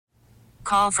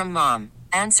call from mom.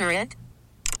 Answer it.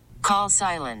 Call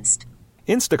silenced.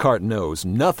 Instacart knows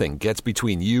nothing gets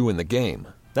between you and the game.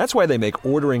 That's why they make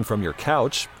ordering from your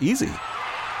couch easy.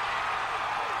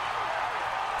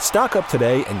 Stock up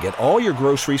today and get all your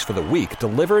groceries for the week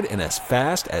delivered in as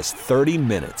fast as 30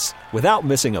 minutes without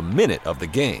missing a minute of the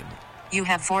game. You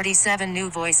have 47 new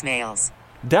voicemails.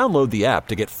 Download the app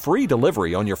to get free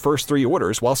delivery on your first 3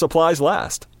 orders while supplies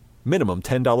last. Minimum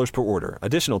 $10 per order.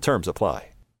 Additional terms apply.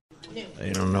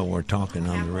 They don't know we're talking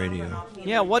on the radio.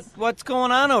 Yeah, what's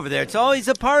going on over there? It's always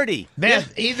a party.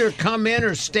 Beth, either come in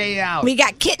or stay out. We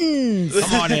got kittens.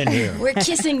 Come on in here. We're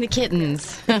kissing the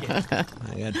kittens. I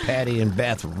got Patty and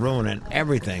Beth ruining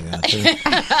everything out there.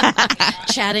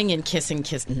 Chatting and kissing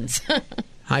kittens.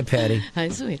 Hi, Patty. Hi,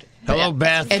 sweet. Hello,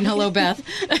 Beth. And hello, Beth.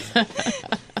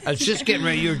 I was just getting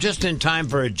ready. You were just in time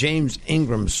for a James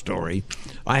Ingram story.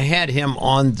 I had him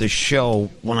on the show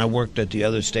when I worked at the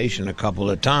other station a couple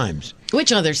of times.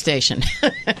 Which other station?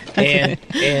 and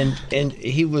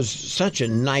he was such a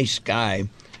nice guy.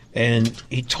 And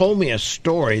he told me a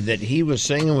story that he was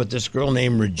singing with this girl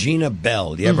named Regina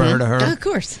Bell. You ever heard of her? Of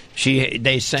course.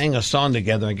 They sang a song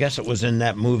together. I guess it was in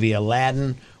that movie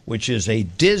Aladdin, which is a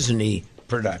Disney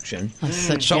production.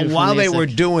 So while they were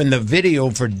doing the video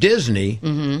for Disney,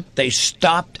 they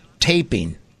stopped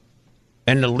taping.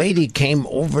 And the lady came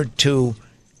over to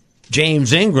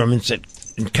James Ingram and said,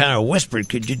 and kind of whispered,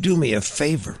 "Could you do me a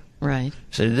favor?" Right.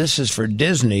 Said, "This is for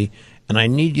Disney, and I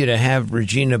need you to have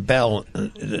Regina Bell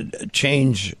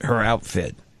change her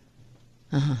outfit."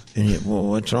 And he, well,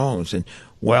 what's wrong? I said,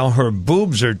 well, her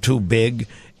boobs are too big,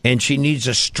 and she needs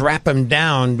to strap them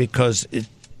down because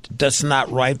that's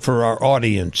not right for our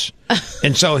audience.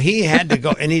 And so he had to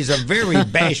go, and he's a very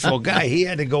bashful guy. He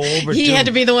had to go over He had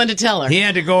to be the one to tell her. He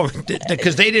had to go over,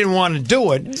 because they didn't want to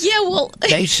do it. Yeah, well,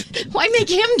 why make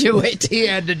him do it? He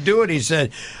had to do it. He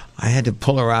said, I had to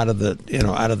pull her out of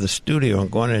the studio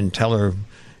and go in and tell her,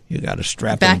 you got to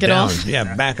strap him down. Back it off?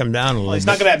 Yeah, back him down a little bit. He's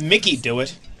not going to have Mickey do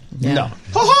it. Yeah. No.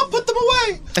 Ha-ha, put them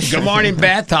away. Good morning,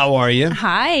 Beth. How are you?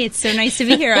 Hi, it's so nice to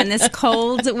be here on this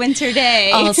cold winter day.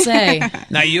 I'll say.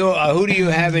 Now, who do you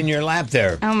have in your lap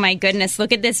there? Oh, my goodness.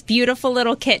 Look at this beautiful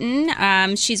little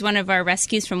kitten. She's one of our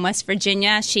rescues from West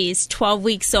Virginia. She's 12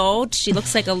 weeks old. She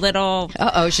looks like a little...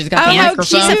 She's got the microphone.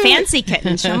 She's a fancy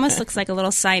kitten. She almost looks like a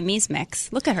little Siamese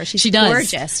mix. Look at her. She's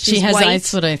gorgeous. She's she has white.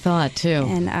 That's what I thought, too.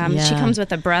 And she comes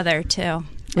with a brother, too.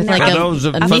 With like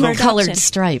a colored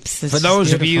stripes. For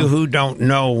those of you who don't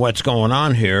know what's going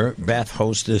on here, Beth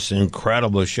hosts this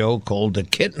incredible show called The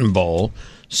Kitten Bowl,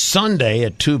 Sunday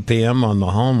at 2 p.m. on the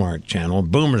Hallmark Channel.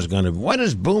 Boomer's going to... What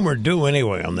does Boomer do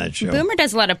anyway on that show? Boomer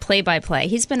does a lot of play-by-play.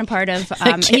 He's been a part of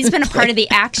the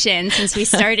action since we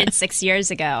started 6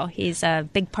 years ago. He's a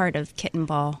big part of Kitten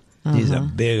Bowl. He's a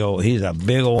big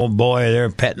old boy there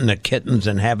petting the kittens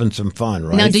and having some fun,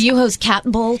 right? Now, do you host Cat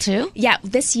Bowl too? Yeah,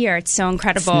 this year it's so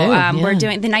incredible. We're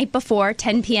doing the night before,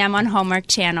 10 p.m. on Hallmark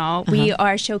Channel. We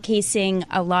are showcasing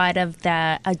a lot of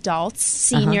the adults,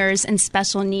 seniors, and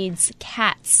special needs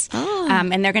cats.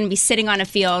 And they're going to be sitting on a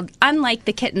field, unlike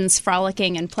the kittens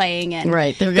frolicking and playing and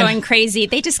going crazy.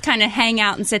 They just kind of hang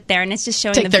out and sit there, and it's just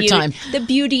showing the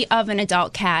beauty of an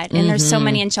adult cat. And there's so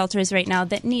many in shelters right now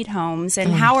that need homes.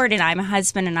 And Howard and I, my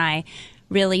husband and I,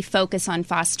 really focus on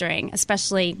fostering,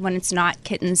 especially when it's not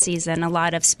kitten season, a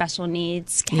lot of special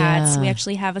needs cats. We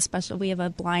actually have we have a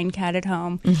blind cat at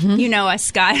home. You know us,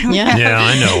 Scott. Yeah,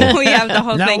 I know. We have the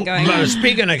whole thing going on.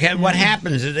 Speaking of cat, what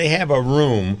happens is they have a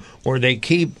room where they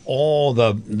keep all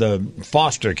the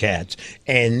foster cats,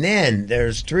 and then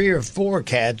there's 3 or 4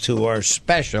 cats who are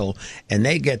special, and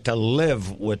they get to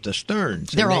live with the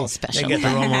Stearns. They're all special. They get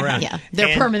to roam around.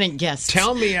 They're permanent guests.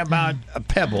 Tell me about a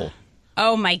Pebble.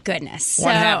 Oh, my goodness.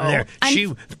 What happened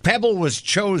there? Pebble was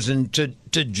chosen to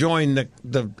join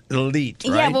the elite,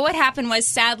 right? Yeah, well, what happened was,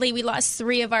 sadly, we lost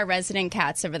 3 of our resident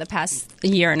cats over the past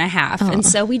year and a half. And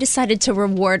so we decided to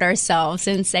reward ourselves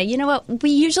and say, you know what, we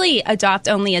usually adopt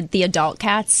only the adult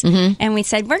cats. And we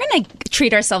said, we're going to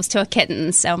treat ourselves to a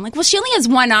kitten. So I'm like, well, she only has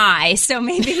one eye, so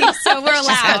we're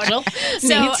allowed.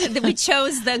 So we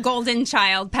chose the golden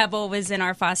child. Pebble was in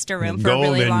our foster room for a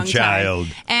really long time.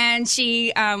 And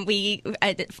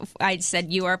I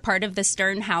said, you are part of the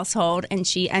Stern household. And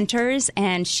she enters,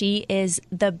 and she's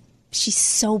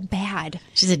so bad.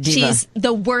 She's a diva. She's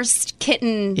the worst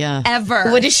kitten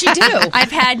ever. What does she do?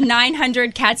 I've had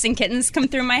 900 cats and kittens come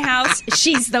through my house.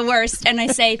 She's the worst. And I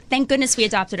say, thank goodness we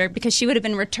adopted her, because she would have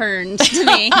been returned to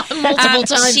me. Multiple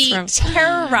times. She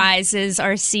terrorizes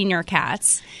our senior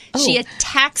cats. She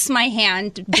attacks my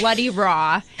hand bloody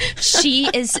raw. She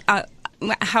is...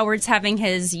 Howard's having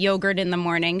his yogurt in the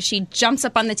morning. She jumps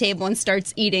up on the table and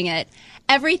starts eating it.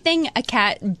 everything a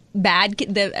cat bad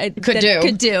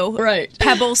could do. Right.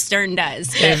 Pebble Stern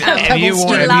does. Have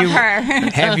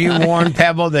you warned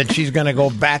Pebble that she's going to go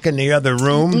back in the other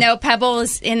room? No, Pebble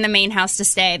is in the main house to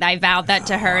stay. I vowed that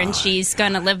to her, and she's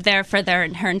going to live there for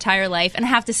her entire life. And I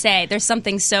have to say, there's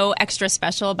something so extra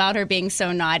special about her being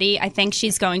so naughty. I think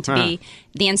she's going to be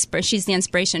she's the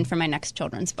inspiration for my next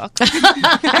children's book.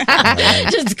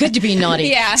 It's good to be naughty.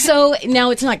 Yeah. So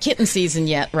now it's not kitten season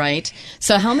yet, right?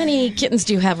 So how many kittens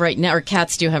do you have right now, or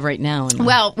cats do you have right now?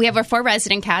 Well, we have our 4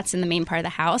 resident cats in the main part of the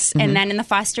house. And then in the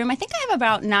foster room, I think I have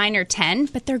about 9 or 10,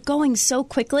 but they're going so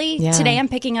quickly. Yeah. Today I'm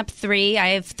picking up 3.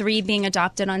 I have 3 being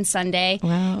adopted on Sunday.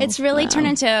 Wow. It's really turned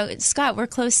into, Scott, we're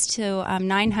close to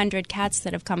 900 cats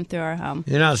that have come through our home.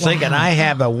 You know, I was thinking, I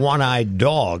have a one-eyed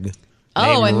dog.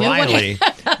 And Riley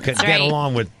could get right.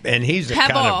 along with, and he's a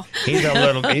Pebble. he's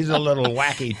a little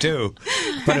wacky too.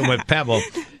 Put him with Pebble.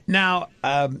 Now,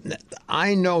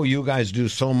 I know you guys do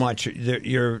so much.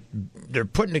 They're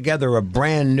putting together a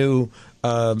brand new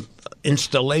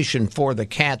installation for the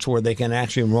cats where they can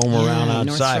actually roam around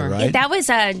outside, right? That was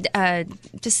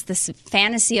just this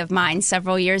fantasy of mine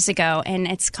several years ago, and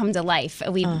it's come to life.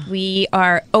 We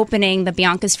are opening the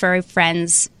Bianca's Furry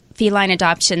Friends Feline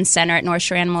Adoption Center at North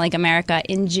Shore Animal League America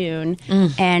in June,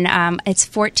 and it's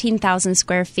 14,000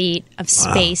 square feet of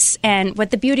space. And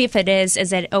what the beauty of it is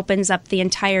it opens up the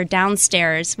entire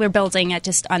downstairs. We're building it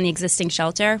just on the existing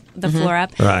shelter, the floor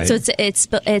up. Right. So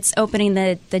it's opening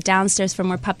the downstairs for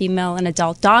more puppy mill and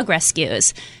adult dog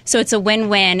rescues. So it's a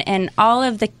win-win, and all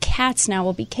of the cats now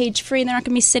will be cage-free. They're not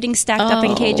going to be sitting stacked up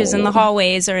in cages in the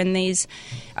hallways or in these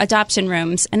adoption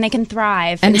rooms, and they can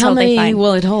thrive. And until how many they find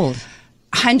will it hold?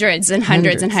 Hundreds and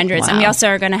hundreds and hundreds. Wow. And we also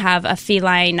are going to have a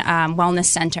feline wellness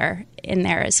center in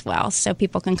there as well. So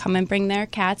people can come and bring their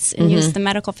cats and use the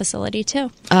medical facility too.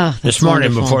 Oh, this morning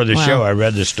wonderful. before the Wow. show, I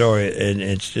read the story, and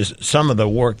it's just some of the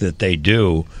work that they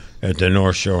do at the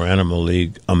North Shore Animal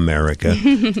League America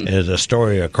is a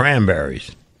story of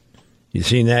cranberries. You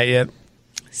seen that yet?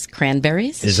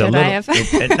 Cranberries? Should I have?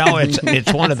 No,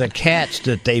 it's one of the cats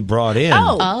that they brought in.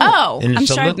 I'm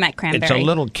it's sure I've met Cranberry. It's a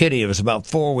little kitty. It was about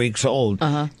 4 weeks old,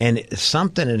 and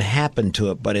something had happened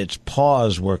to it, but its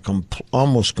paws were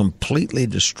almost completely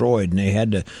destroyed, and they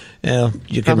had to.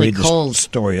 You can Probably read cold. the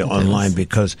story online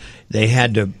because they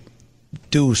had to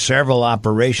do several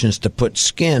operations to put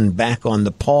skin back on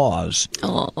the paws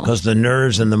because the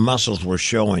nerves and the muscles were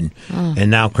showing. And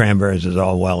now Cranberries is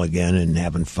all well again and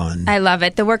having fun. I love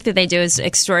it. The work that they do is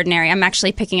extraordinary. I'm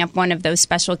actually picking up one of those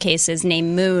special cases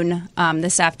named Moon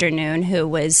this afternoon, who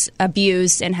was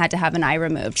abused and had to have an eye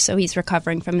removed. So he's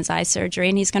recovering from his eye surgery,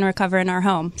 and he's going to recover in our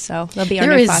home. So they'll be our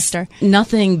new foster.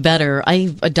 Nothing better.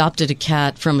 I adopted a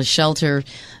cat from a shelter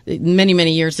many,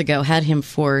 many years ago, had him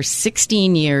for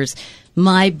 16 years.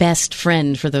 My best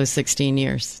friend for those 16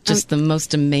 years. Just the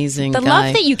most amazing The guy.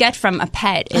 love that you get from a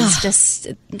pet is just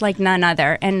like none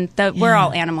other. And we're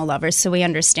all animal lovers, so we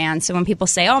understand. So when people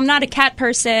say, I'm not a cat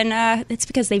person, it's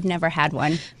because they've never had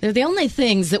one. They're the only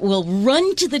things that will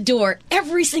run to the door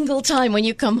every single time when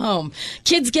you come home.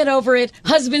 Kids get over it.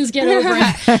 Husbands get over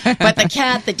it. But the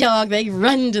cat, the dog, they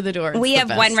run to the door. We have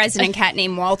one resident cat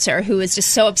named Walter who is just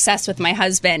so obsessed with my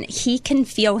husband. He can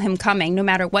feel him coming. No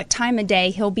matter what time of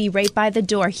day, he'll be right by the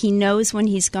door. He knows when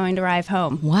he's going to arrive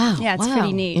home. Wow. Yeah, it's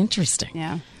pretty neat. Interesting.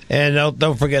 Yeah. And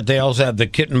don't forget, they also have the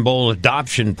Kitten Bowl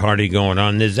adoption party going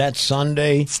on. Is that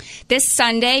Sunday? This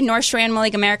Sunday, North Shore Animal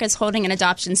League America is holding an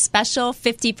adoption special,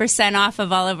 50% off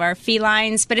of all of our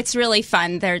felines, but it's really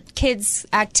fun. They're kids'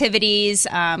 activities.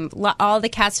 All the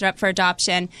cats are up for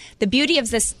adoption. The beauty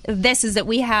of this is that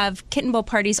we have Kitten Bowl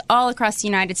parties all across the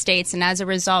United States, and as a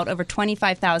result, over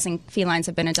 25,000 felines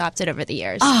have been adopted over the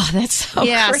years. Oh, that's so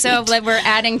yeah, great. so we're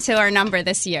adding to our number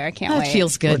this year. I can't That wait.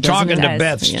 feels good. We're talking doesn't to it?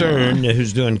 Beth Stern, Yeah.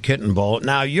 who's doing Kitten Bowl.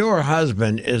 Now, your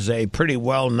husband is a pretty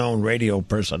well-known radio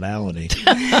personality.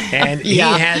 And he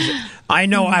has... I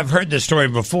know I've heard this story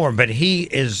before, but he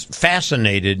is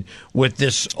fascinated with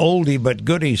this oldie but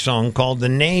goodie song called The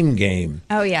Name Game.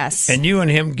 Oh, yes. And you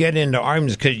and him get into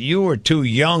arguments because you were too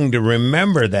young to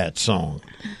remember that song.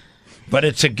 But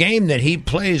it's a game that he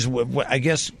plays with. I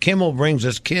guess Kimmel brings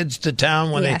his kids to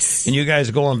town when Yes. and you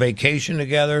guys go on vacation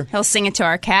together. He'll sing it to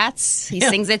our cats. He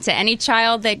sings it to any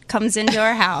child that comes into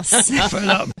our house.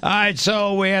 All right,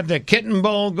 so we have the Kitten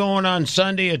Bowl going on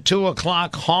Sunday at 2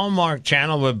 o'clock, Hallmark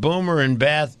Channel with Boomer and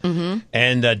Beth. Mm-hmm.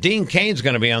 And Dean Kane's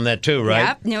going to be on that too, right?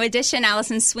 Yep, new edition,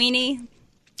 Allison Sweeney.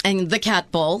 And the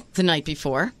cat bowl the night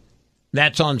before.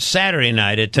 That's on Saturday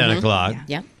night at 10 o'clock.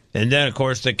 Yeah. And then, of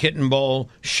course, the Kitten Bowl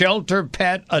shelter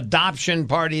pet adoption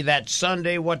party that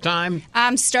Sunday. What time?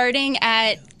 Starting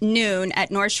at noon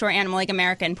at North Shore Animal League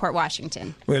America in Port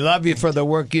Washington. We love you for the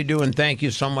work you do, and thank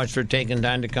you so much for taking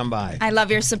time to come by. I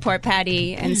love your support,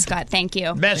 Patty and Scott. Thank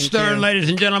you. Beth Stern, ladies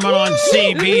and gentlemen, on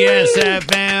CBS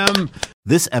FM.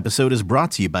 This episode is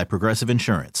brought to you by Progressive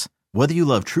Insurance. Whether you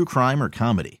love true crime or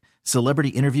comedy, celebrity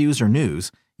interviews or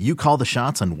news, you call the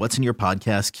shots on what's in your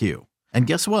podcast queue. And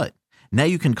guess what? Now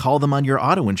you can call them on your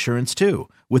auto insurance, too,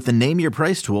 with the Name Your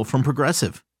Price tool from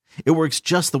Progressive. It works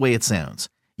just the way it sounds.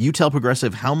 You tell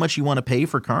Progressive how much you want to pay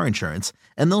for car insurance,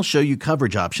 and they'll show you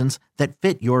coverage options that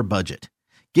fit your budget.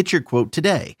 Get your quote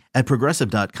today at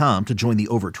Progressive.com to join the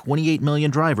over 28 million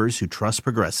drivers who trust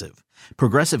Progressive.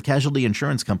 Progressive Casualty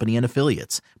Insurance Company and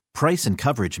Affiliates. Price and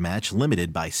coverage match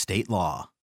limited by state law.